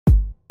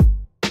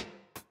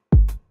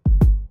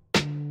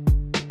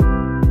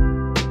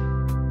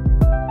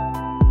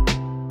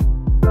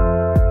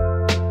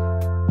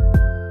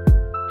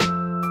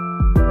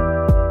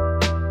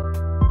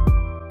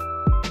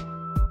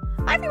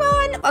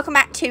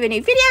to a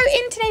new video.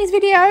 In today's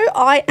video,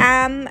 I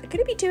am going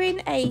to be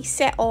doing a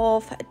set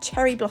of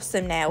cherry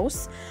blossom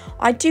nails.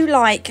 I do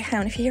like, hang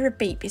on, if you hear a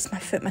beep, it's my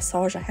foot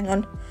massager. Hang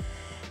on.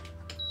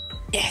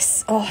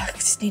 Yes. Oh, I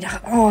just need to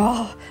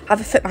have a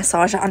foot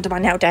massager under my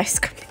nail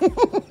desk.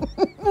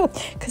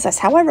 Because that's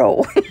how I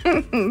roll.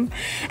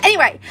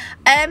 Anyway,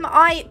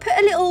 I put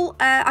a little,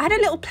 I had a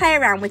little play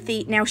around with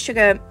the Nail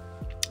Sugar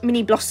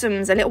mini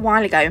blossoms a little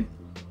while ago.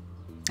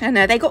 And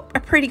they got a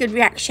pretty good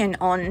reaction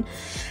on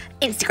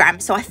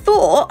Instagram, so I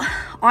thought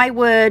I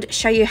would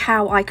show you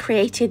how I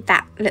created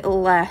that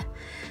little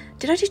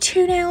did I do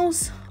 2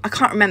 nails? I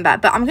can't remember,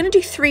 but I'm going to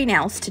do 3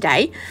 nails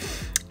today.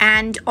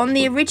 And on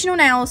the original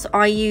nails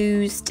I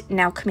used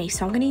Nail-Kami,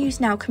 so I'm going to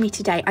use Nail-Kami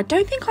today. I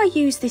don't think I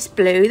used this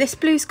blue. This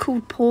blue's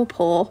called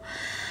Pawpaw.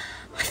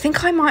 I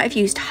think I might have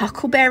used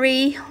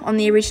Huckleberry on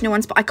the original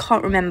ones, but I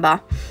can't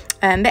remember.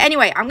 But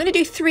anyway, I'm going to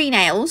do 3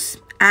 nails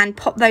and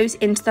pop those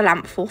into the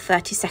lamp for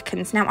 30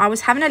 seconds. Now, I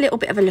was having a little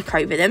bit of a look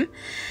over them,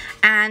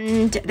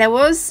 and there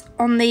was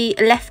on the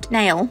left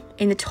nail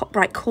in the top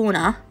right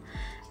corner,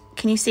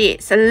 can you see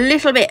it's a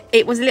little bit,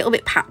 it was a little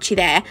bit patchy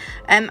there.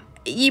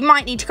 You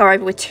might need to go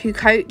over with 2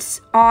 coats.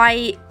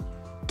 I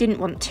didn't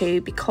want to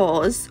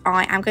because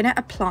I am going to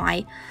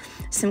apply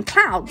some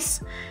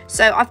clouds.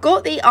 So I've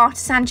got the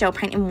artisan gel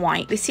paint in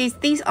white.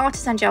 These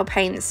artisan gel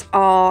paints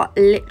are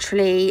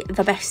literally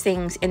the best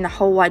things in the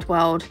whole wide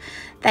world.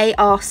 They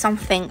are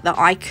something that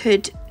I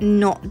could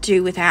not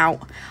do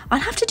without. I'll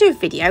have to do a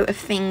video of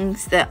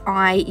things that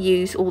I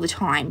use all the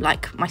time,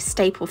 like my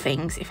staple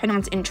things. If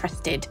anyone's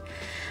interested,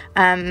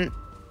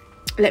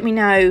 let me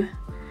know.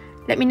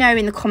 Let me know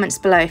in the comments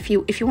below if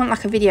you want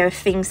like a video of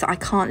things that I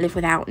can't live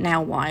without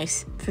nail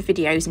wise for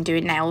videos and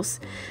doing nails.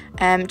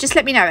 Just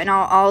let me know and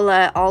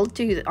I'll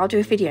do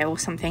a video or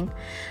something.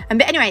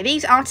 But anyway,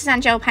 these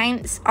artisan gel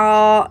paints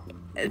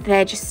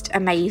they're just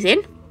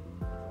amazing.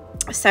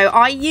 So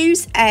I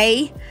use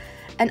an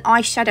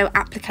eyeshadow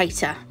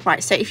applicator,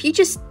 right? So if you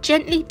just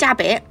gently dab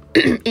it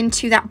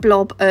into that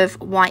blob of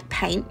white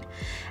paint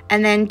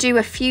and then do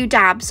a few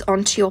dabs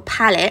onto your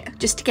palette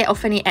just to get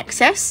off any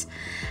excess,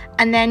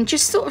 and then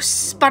just sort of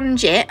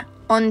sponge it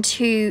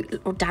onto,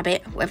 or dab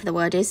it, whatever the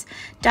word is,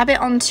 dab it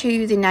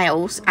onto the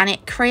nails, and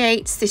it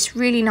creates this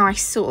really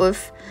nice sort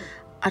of,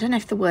 I don't know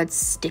if the word's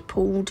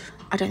stippled,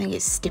 I don't think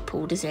it's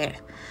stippled, is it?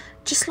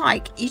 Just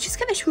like, you just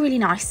get this really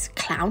nice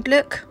cloud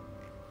look.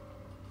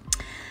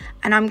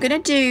 And I'm gonna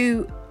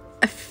do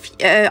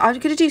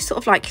sort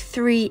of like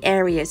 3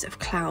 areas of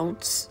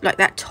clouds, like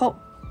that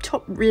top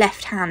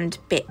left hand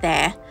bit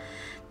there.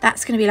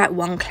 That's gonna be like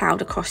 1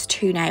 cloud across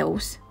 2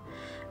 nails.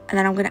 And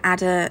then I'm going to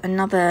add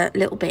another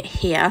little bit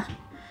here,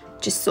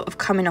 just sort of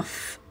coming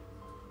off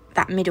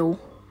that middle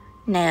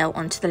nail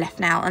onto the left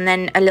nail, and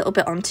then a little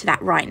bit onto that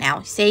right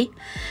nail, see?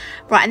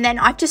 Right, and then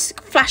I've just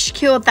flash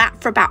cured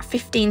that for about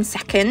 15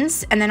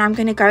 seconds, and then I'm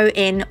going to go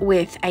in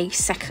with a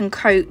second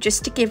coat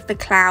just to give the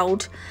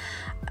cloud,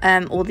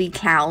 or the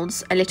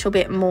clouds, a little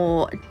bit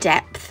more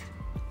depth.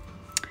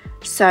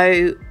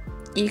 So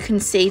you can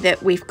see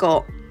that we've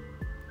got,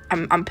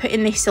 I'm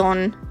putting this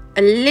on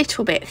a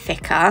little bit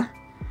thicker,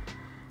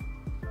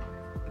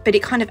 but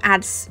it kind of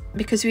adds,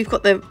 because we've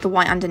got the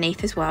white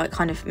underneath as well, it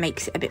kind of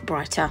makes it a bit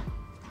brighter.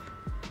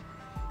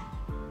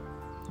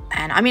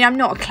 And I mean, I'm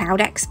not a cloud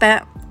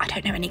expert. I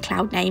don't know any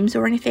cloud names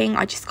or anything.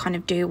 I just kind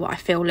of do what I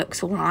feel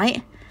looks all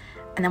right.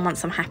 And then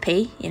once I'm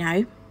happy, you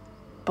know,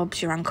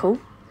 Bob's your uncle,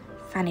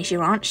 Fanny's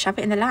your aunt, shove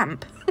it in the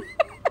lamp.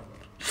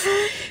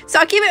 So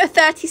I'll give it a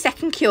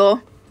 30-second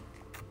cure.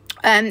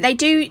 They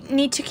do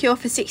need to cure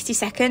for 60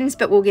 seconds,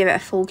 but we'll give it a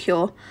full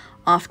cure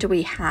after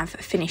we have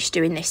finished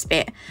doing this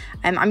bit.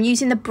 I'm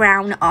using the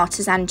brown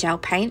artisan gel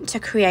paint to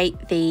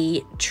create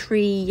the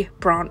tree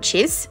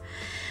branches.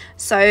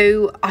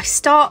 So I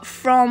start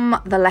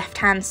from the left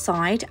hand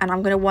side and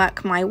I'm going to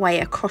work my way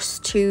across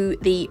to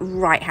the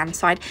right hand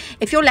side.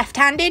 If you're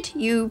left-handed,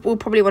 you will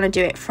probably want to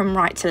do it from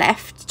right to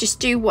left. Just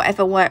do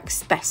whatever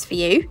works best for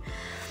you.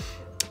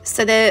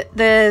 So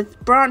the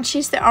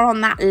branches that are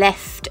on that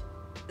left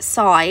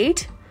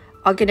side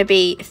are going to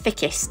be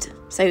thickest.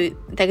 So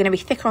they're going to be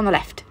thicker on the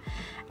left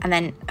and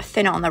then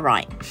thinner on the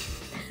right.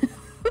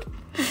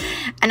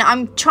 And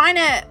I'm trying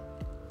to,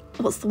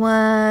 what's the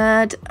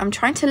word? I'm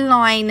trying to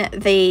line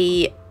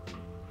the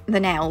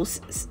nails,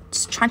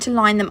 just trying to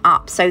line them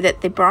up so that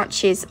the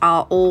branches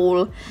are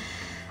all,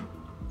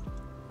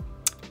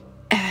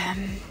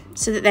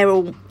 so that they're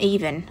all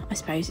even, I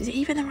suppose. Is it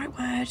even the right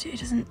word? It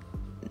doesn't,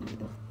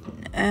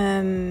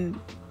 no,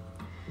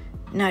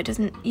 it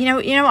doesn't, you know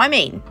what I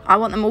mean? I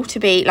want them all to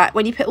be, like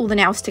when you put all the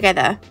nails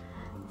together,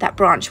 that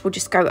branch will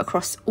just go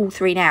across all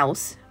 3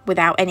 nails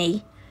without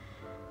any,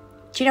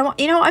 do you know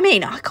what I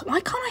mean? Why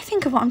can't I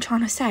think of what I'm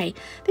trying to say?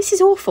 This is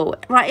awful,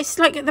 right? It's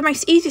like the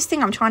most easiest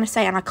thing I'm trying to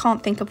say and I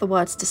can't think of the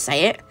words to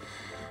say it.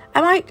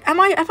 Have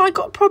I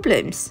got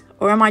problems?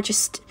 Or am I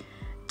just,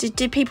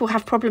 did people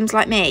have problems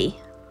like me?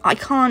 I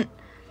don't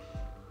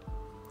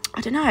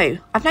know.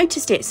 I've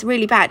noticed it's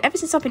really bad. Ever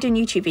since I've been doing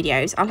YouTube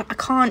videos, I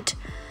can't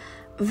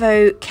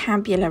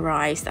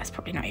vocabularize. That's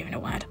probably not even a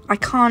word. I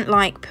can't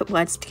like put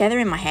words together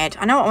in my head.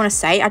 I know what I want to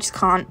say, I just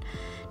can't.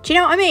 Do you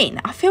know what I mean?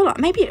 I feel like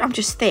maybe I'm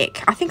just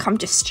thick. I think I'm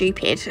just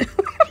stupid.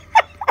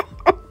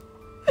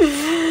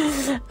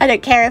 I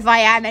don't care if I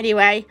am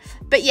anyway.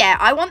 But yeah,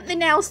 I want the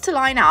nails to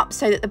line up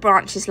so that the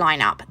branches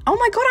line up. Oh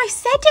my God, I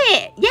said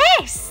it.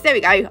 Yes, there we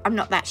go. I'm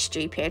not that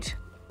stupid.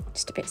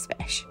 Just a bit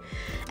special.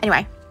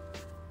 Anyway,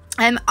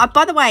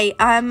 by the way,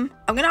 I'm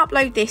going to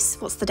upload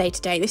this. What's the day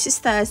today? This is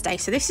Thursday.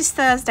 So this is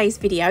Thursday's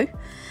video.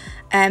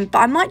 But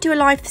I might do a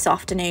live this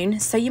afternoon.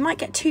 So you might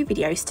get 2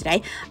 videos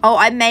today. Oh,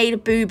 I made a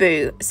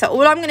boo-boo. So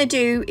all I'm going to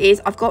do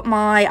is I've got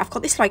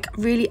this like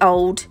really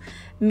old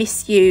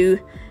Miss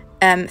You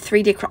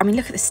 3D. I mean,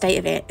 look at the state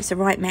of it. It's a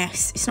right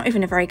mess. It's not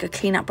even a very good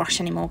cleanup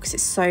brush anymore because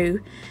it's so...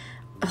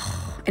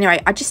 Ugh.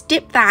 Anyway, I just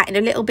dip that in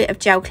a little bit of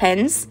gel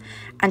cleanse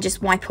and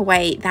just wipe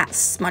away that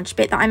smudge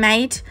bit that I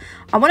made.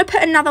 I want to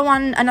put another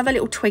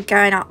little twig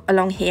going up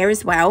along here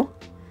as well.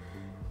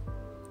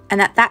 And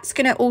that's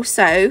going to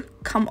also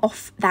come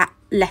off that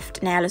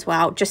left nail as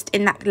well, just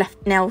in that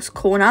left nail's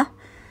corner.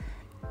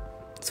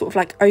 Sort of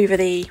like over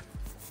the...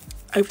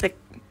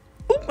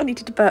 Oh, I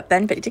needed to burp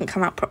then, but it didn't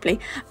come out properly.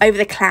 Over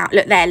the cloud.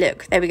 Look there,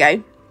 look. There we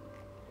go.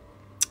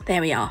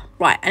 There we are.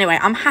 Right, anyway,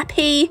 I'm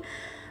happy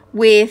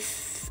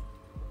with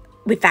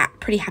that.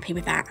 Pretty happy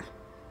with that.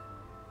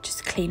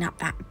 Just clean up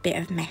that bit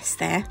of mess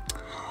there.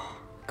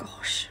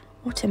 Gosh,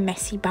 what a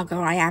messy bugger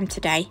I am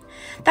today.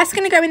 That's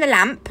going to go in the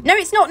lamp. No,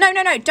 it's not. No,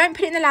 no, no. Don't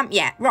put it in the lamp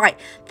yet. Right,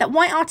 that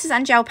white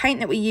artisan gel paint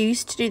that we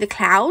used to do the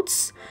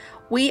clouds,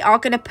 we are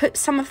going to put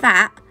some of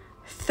that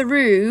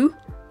through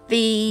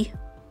the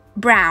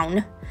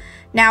brown.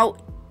 Now,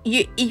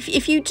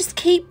 if you just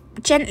keep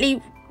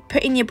gently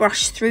putting your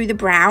brush through the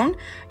brown,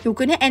 you're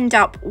going to end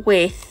up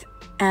with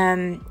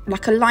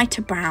like a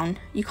lighter brown.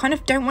 You kind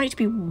of don't want it to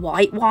be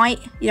white.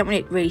 You don't want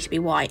it really to be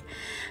white,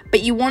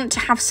 but you want to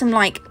have some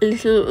like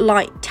little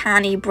light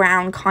tanny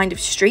brown kind of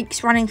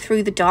streaks running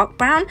through the dark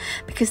brown,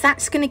 because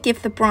that's going to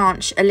give the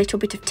branch a little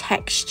bit of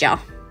texture.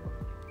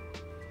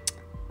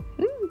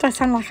 Do I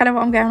sound like I know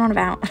what I'm going on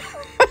about?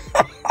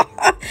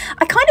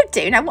 I kind of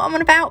do know what I'm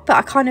on about,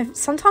 but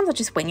sometimes I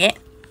just wing it.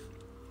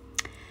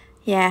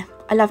 Yeah,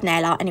 I love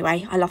nail art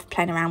anyway. I love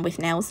playing around with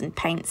nails and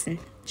paints and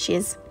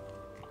shiz.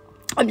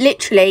 I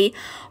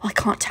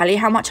can't tell you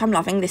how much I'm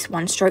loving this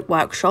one stroke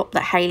workshop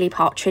that Hayley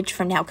Partridge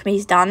from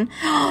Nailchemy's done.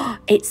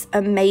 It's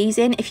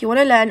amazing. If you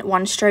want to learn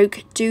one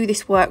stroke, do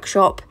this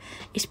workshop.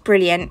 It's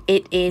brilliant.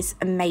 It is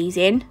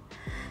amazing.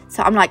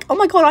 So I'm like, oh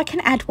my God, I can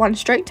add one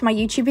stroke to my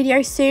YouTube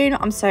video soon.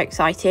 I'm so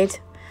excited.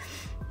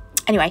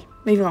 Anyway,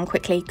 moving on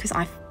quickly because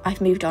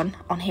I've moved on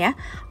here.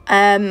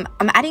 I'm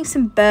adding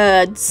some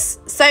birds.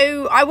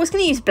 So I was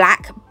going to use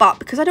black, but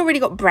because I'd already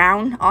got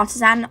brown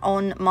artisan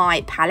on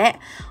my palette,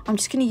 I'm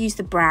just going to use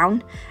the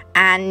brown.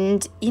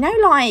 And you know,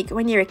 like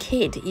when you're a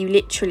kid, you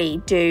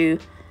literally do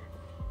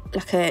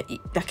like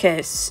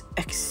a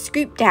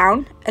scoop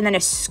down and then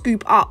a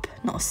scoop up,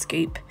 not a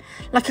scoop,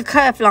 like a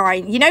curved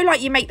line. You know,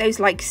 like you make those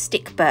like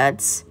stick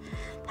birds.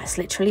 That's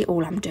literally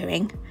all I'm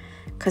doing,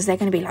 because they're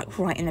going to be like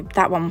right in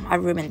that one. I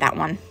ruined that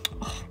one.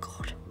 Oh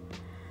God,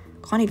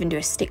 can't even do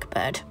a stick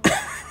bird.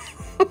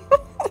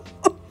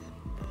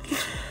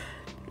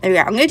 There we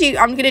go.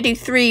 I'm gonna do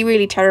 3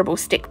 really terrible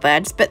stick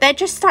birds, but they're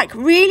just like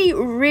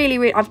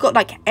really. I've got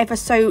like ever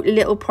so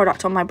little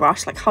product on my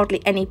brush, like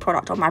hardly any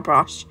product on my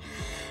brush,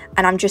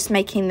 and I'm just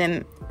making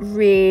them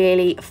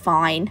really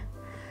fine.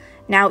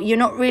 Now you're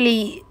not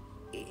really.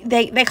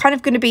 They're kind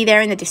of going to be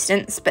there in the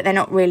distance, but they're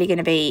not really going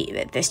to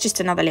be. There's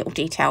just another little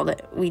detail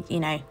that we, you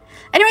know.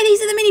 Anyway,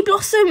 these are the mini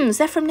blossoms.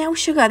 They're from Nail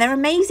Sugar. They're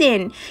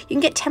amazing. You can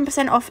get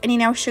 10% off any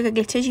Nail Sugar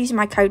glitters using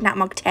my code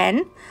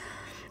NATMUG10.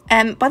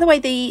 By the way,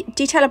 the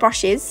detailer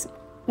brushes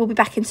will be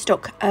back in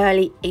stock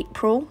early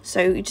April, so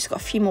you just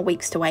got a few more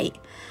weeks to wait.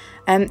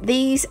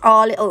 These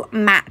are little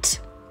matte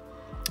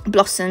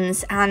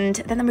blossoms, and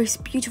they're the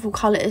most beautiful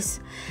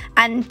colours,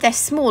 and they're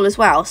small as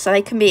well, so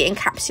they can be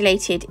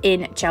encapsulated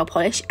in gel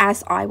polish,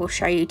 as I will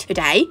show you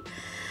today.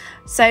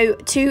 So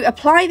to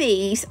apply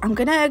these, I'm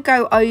gonna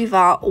go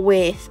over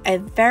with a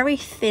very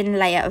thin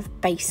layer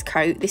of base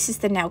coat. This is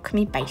the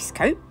Nailchemy base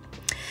coat.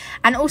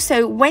 And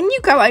also, when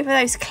you go over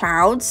those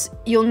clouds,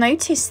 you'll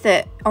notice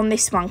that on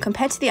this one,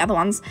 compared to the other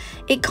ones,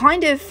 it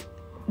kind of,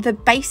 the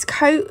base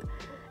coat,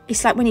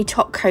 it's like when you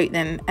top coat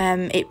them,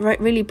 it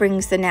really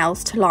brings the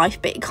nails to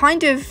life, but it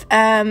kind of,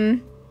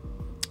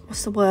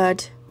 what's the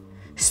word?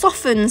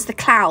 Softens the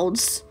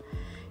clouds.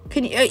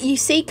 Can you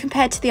see,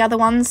 compared to the other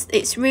ones,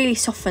 it's really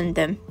softened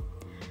them.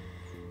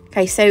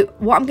 Okay, so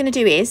what I'm going to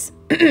do is,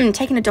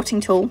 taking a dotting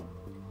tool,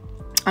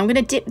 I'm going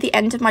to dip the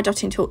end of my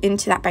dotting tool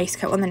into that base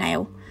coat on the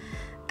nail.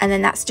 And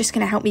then that's just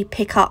going to help me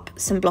pick up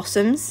some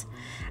blossoms.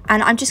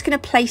 And I'm just going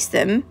to place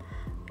them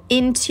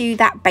into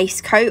that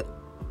base coat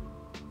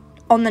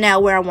on the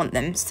nail where I want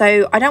them.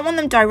 So I don't want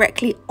them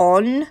directly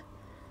on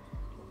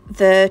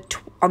the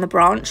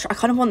branch. I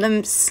kind of want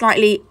them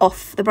slightly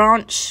off the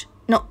branch.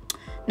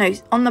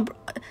 On the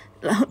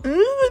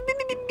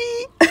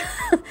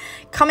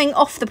coming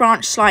off the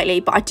branch slightly,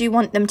 but I do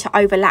want them to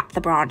overlap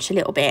the branch a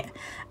little bit.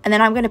 And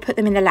then I'm going to put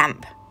them in the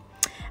lamp.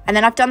 And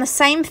then I've done the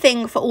same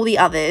thing for all the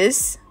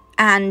others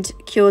and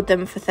cured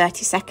them for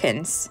 30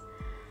 seconds.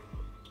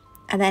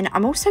 And then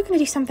I'm also going to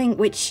do something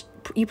which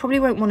you probably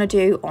won't want to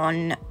do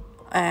on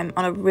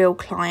a real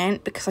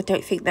client, because I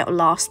don't think that'll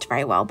last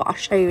very well, but I'll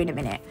show you in a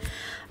minute.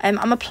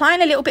 I'm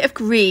applying a little bit of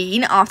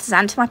green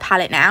artisan to my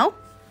palette now.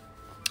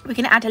 We're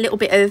going to add a little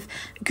bit of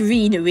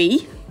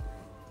greenery.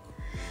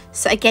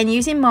 So again,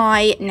 using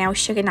my Nail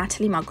Sugar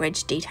Natalie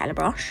Mugridge detailer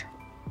brush,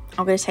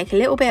 I'm going to take a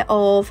little bit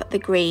of the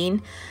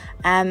green,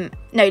 no,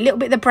 a little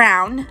bit of the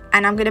brown,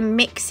 and I'm going to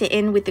mix it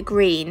in with the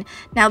green.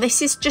 Now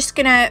this is just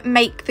going to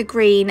make the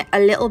green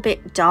a little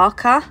bit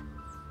darker.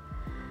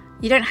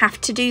 You don't have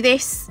to do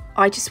this.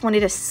 I just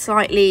wanted a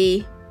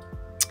slightly,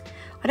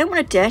 I don't want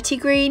a dirty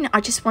green,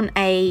 I just want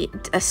a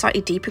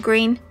slightly deeper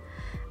green.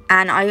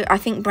 And I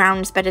think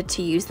brown's better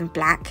to use than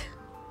black,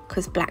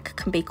 because black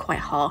can be quite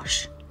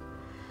harsh.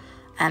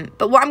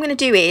 But what I'm going to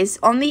do is,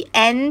 on the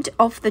end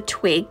of the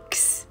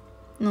twigs,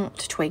 not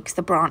twigs,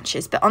 the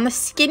branches, but on the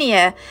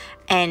skinnier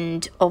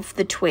end of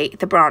the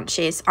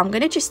branches, I'm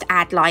going to just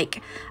add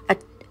like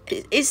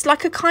it's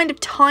like a kind of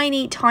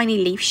tiny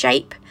leaf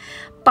shape.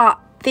 But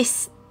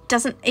this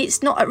doesn't,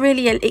 it's not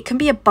really it can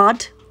be a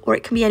bud or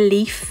it can be a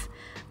leaf,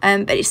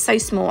 but it's so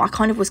small. I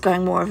kind of was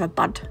going more of a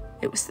bud.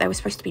 They were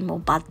supposed to be more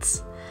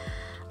buds.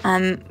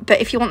 But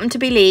if you want them to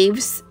be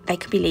leaves, they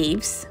can be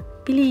leaves.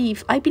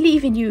 I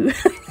believe in you.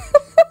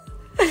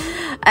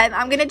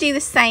 I'm going to do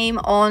the same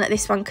on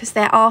this one, because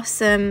there are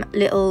some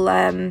little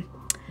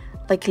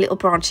like little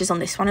branches on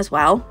this one as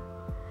well.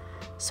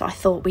 So I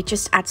thought we'd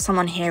just add some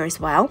on here as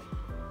well.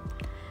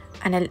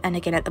 And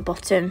again at the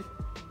bottom.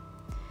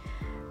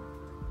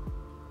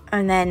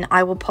 And then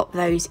I will pop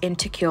those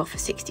into cure for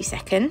 60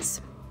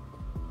 seconds.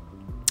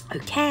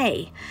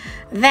 Okay,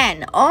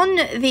 then on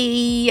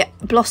the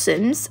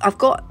blossoms, I've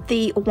got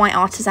the white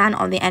artisan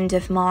on the end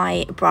of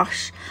my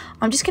brush.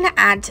 I'm just going to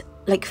add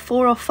like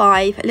 4 or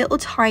 5 little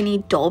tiny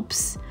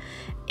dobs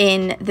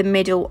in the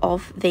middle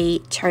of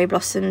the cherry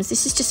blossoms.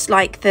 This is just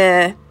like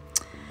the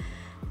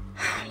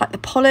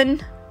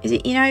pollen, is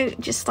it, you know,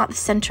 just like the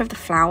center of the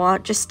flower.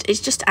 It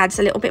just adds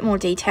a little bit more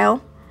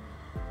detail.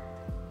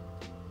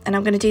 And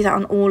I'm going to do that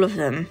on all of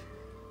them.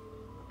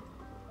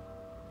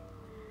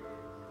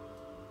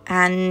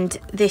 And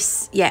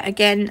this, yeah,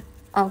 again,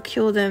 I'll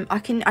cure them. I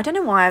don't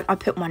know why I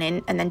put one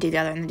in and then do the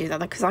other and then do the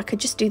other, because I could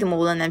just do them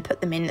all and then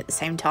put them in at the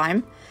same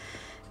time.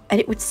 And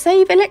it would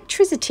save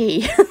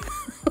electricity.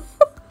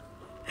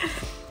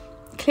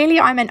 Clearly,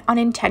 I'm an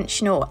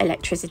unintentional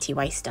electricity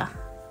waster.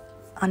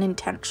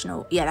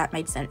 Unintentional. Yeah, that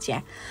made sense,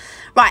 yeah.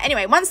 Right,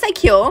 anyway, once they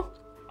cure,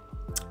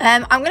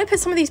 I'm going to put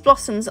some of these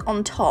blossoms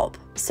on top.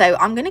 So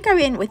I'm going to go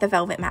in with a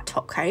velvet matte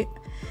top coat.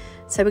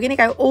 So we're going to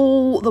go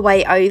all the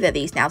way over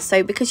these now.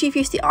 So because you've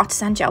used the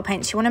artisan gel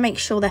paints, you want to make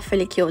sure they're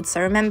fully cured.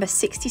 So remember,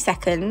 60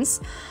 seconds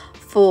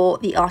for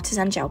the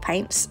artisan gel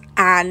paints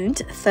and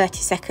 30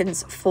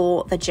 seconds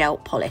for the gel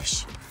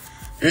polish.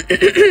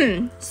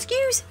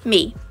 Excuse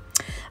me.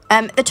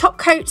 The top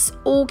coats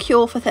all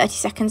cure for 30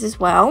 seconds as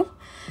well.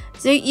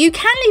 So you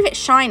can leave it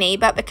shiny,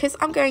 but because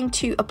I'm going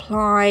to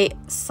apply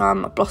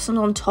some blossoms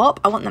on top,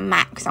 I want them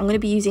matte, because I'm going to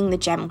be using the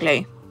gem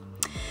glue.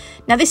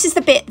 Now this is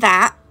the bit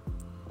that,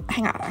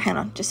 hang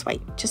on, just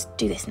wait, just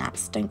do this,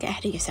 Nats, don't get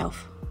ahead of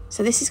yourself.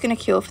 So this is going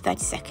to cure for 30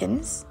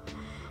 seconds.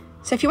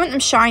 So if you want them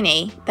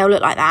shiny, they'll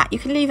look like that. You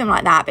can leave them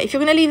like that, but if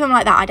you're going to leave them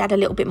like that, I'd add a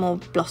little bit more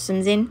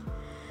blossoms in,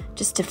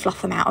 just to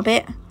fluff them out a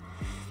bit.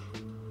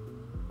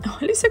 Oh,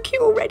 it looks so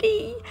cute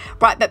already.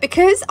 Right, but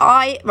because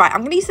I'm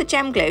going to use the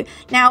gem glue.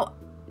 Now,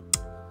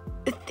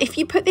 if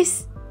you put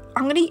this,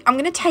 I'm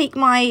gonna take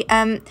my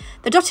the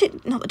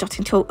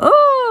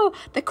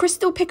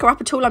crystal picker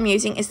upper tool I'm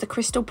using is the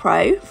Crystal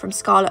Pro from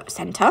Scarlet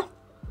Centre,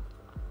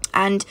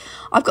 and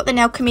I've got the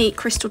Nail Chemie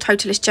Crystal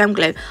Totalist Gem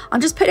Glue.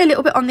 I'm just putting a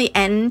little bit on the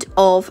end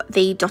of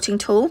the dotting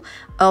tool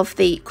of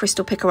the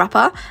crystal picker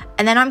upper,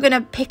 and then I'm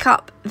gonna pick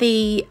up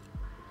the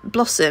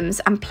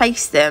blossoms and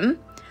place them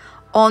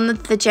on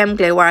the gem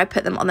glue where I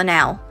put them on the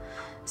nail.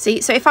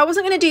 See, so if I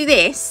wasn't going to do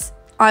this,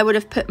 I would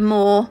have put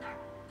more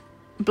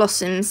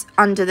blossoms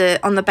on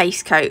the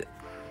base coat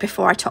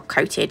before I top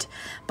coated,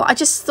 but I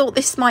just thought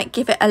this might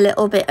give it a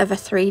little bit of a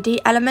 3D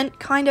element,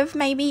 kind of,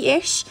 maybe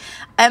ish.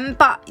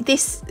 But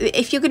this,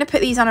 if you're going to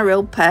put these on a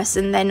real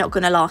person, they're not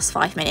going to last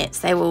 5 minutes.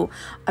 They will,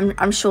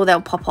 I'm sure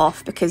they'll pop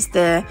off, because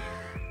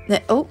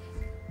oh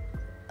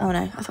no,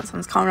 I thought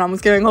someone's car alarm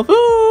was going off.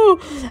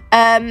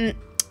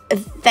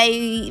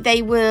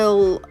 They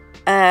will,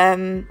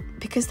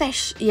 because they're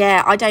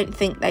yeah, I don't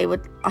think they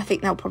would. I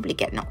think they'll probably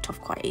get knocked off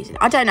quite easily.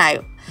 I don't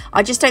know,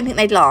 I just don't think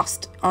they'd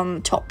last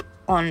on top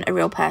on a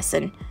real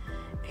person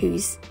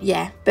who's,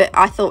 yeah. But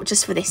I thought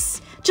just for the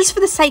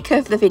sake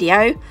of the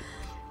video,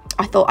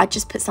 I thought I'd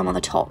just put some on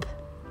the top,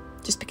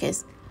 just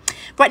because.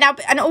 Right now,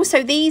 and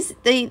also these,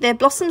 the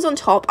blossoms on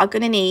top are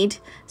going to need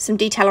some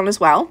detail on as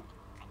well.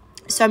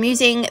 So I'm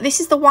using, this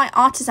is the white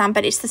artisan,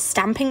 but it's the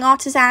stamping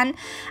artisan,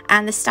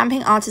 and the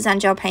stamping artisan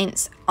gel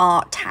paints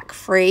are tack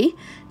free,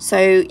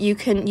 so you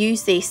can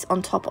use this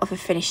on top of a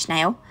finished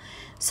nail.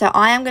 So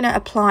I am going to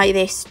apply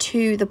this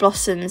to the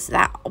blossoms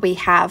that we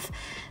have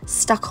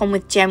stuck on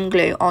with gem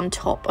glue on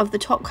top of the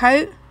top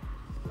coat.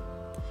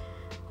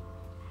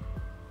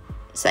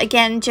 So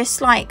again,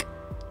 just like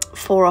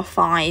 4 or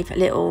 5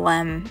 little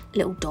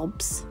little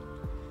dobs,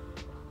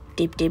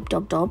 dib dib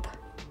dob dob,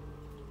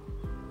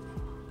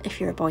 if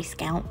you're a Boy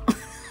Scout.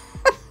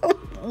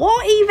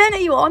 What even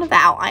are you on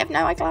about? I have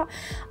no idea.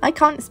 I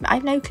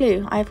have no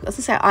clue. I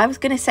was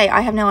gonna say I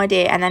have no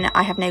idea, and then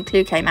I have no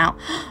clue came out.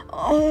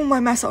 Oh,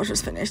 my massage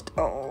was finished.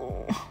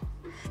 Oh,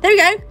 there we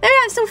go. There we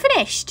go. It's all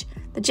finished.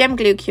 The gem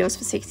glue cures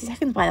for 60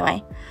 seconds, by the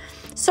way.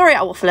 Sorry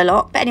I waffle a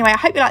lot, but anyway, I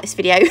hope you like this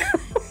video.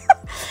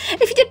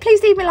 If you did,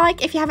 please leave me a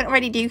like. If you haven't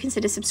already, do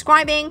consider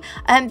subscribing.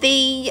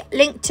 The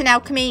link to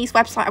Nailchemy's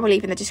website I will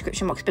leave in the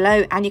description box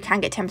below, and you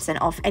can get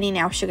 10% off any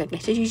nail sugar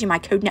glitters using my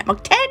code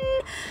NETMUG10.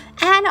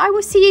 And I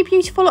will see you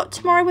beautiful lot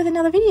tomorrow with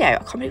another video. I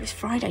can't believe it's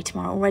Friday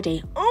tomorrow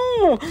already.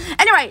 Oh,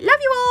 anyway, love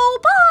you all.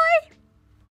 Bye.